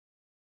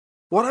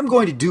What I'm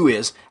going to do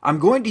is, I'm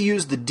going to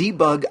use the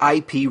Debug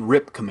IP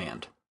RIP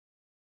command.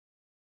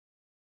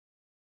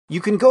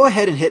 You can go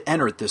ahead and hit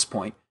enter at this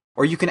point,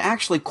 or you can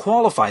actually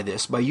qualify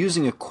this by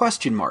using a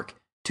question mark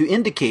to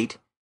indicate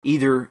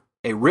either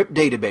a RIP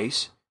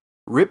database,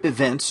 RIP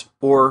events,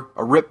 or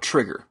a RIP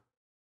trigger.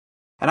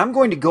 And I'm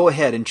going to go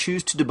ahead and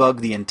choose to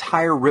debug the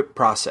entire RIP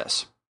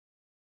process.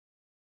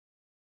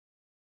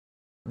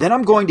 Then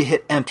I'm going to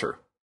hit enter.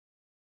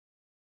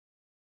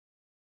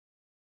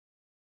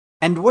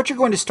 And what you're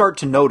going to start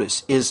to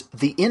notice is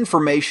the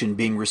information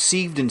being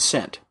received and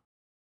sent.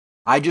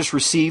 I just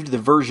received the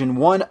version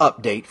 1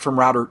 update from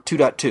router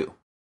 2.2.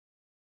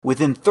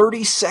 Within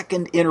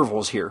 30-second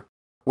intervals here,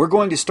 we're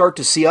going to start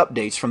to see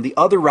updates from the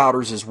other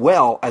routers as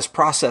well as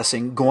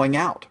processing going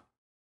out.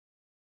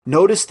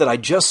 Notice that I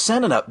just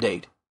sent an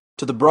update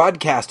to the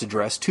broadcast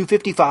address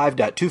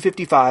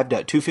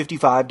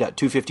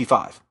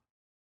 255.255.255.255.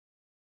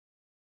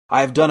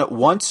 I have done it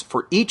once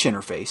for each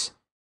interface,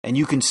 and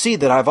you can see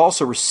that I've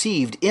also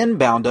received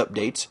inbound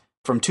updates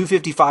from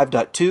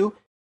 255.2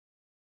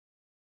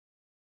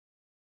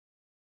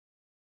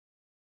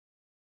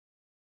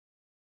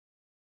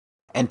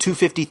 and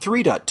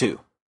 253.2.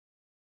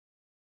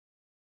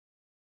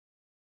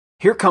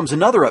 Here comes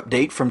another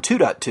update from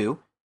 2.2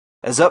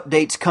 as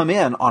updates come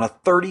in on a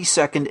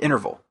 30-second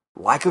interval.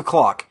 Like a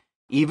clock,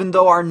 even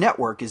though our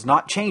network is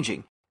not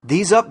changing,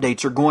 these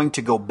updates are going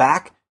to go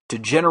back to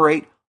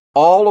generate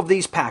all of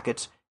these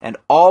packets and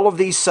all of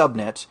these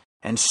subnets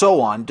and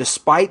so on,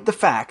 despite the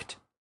fact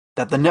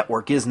that the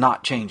network is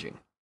not changing.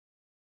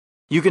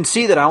 You can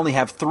see that I only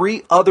have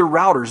 3 other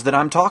routers that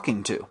I'm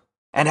talking to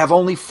and have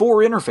only 4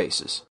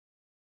 interfaces.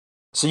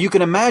 So you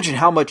can imagine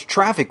how much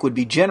traffic would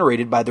be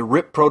generated by the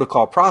RIP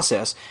protocol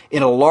process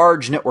in a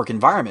large network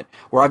environment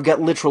where I've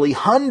got literally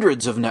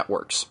hundreds of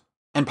networks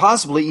and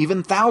possibly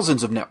even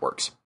thousands of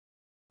networks.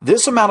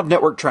 This amount of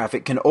network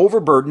traffic can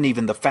overburden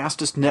even the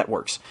fastest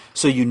networks,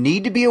 so you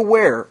need to be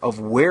aware of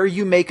where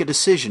you make a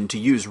decision to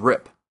use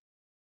RIP.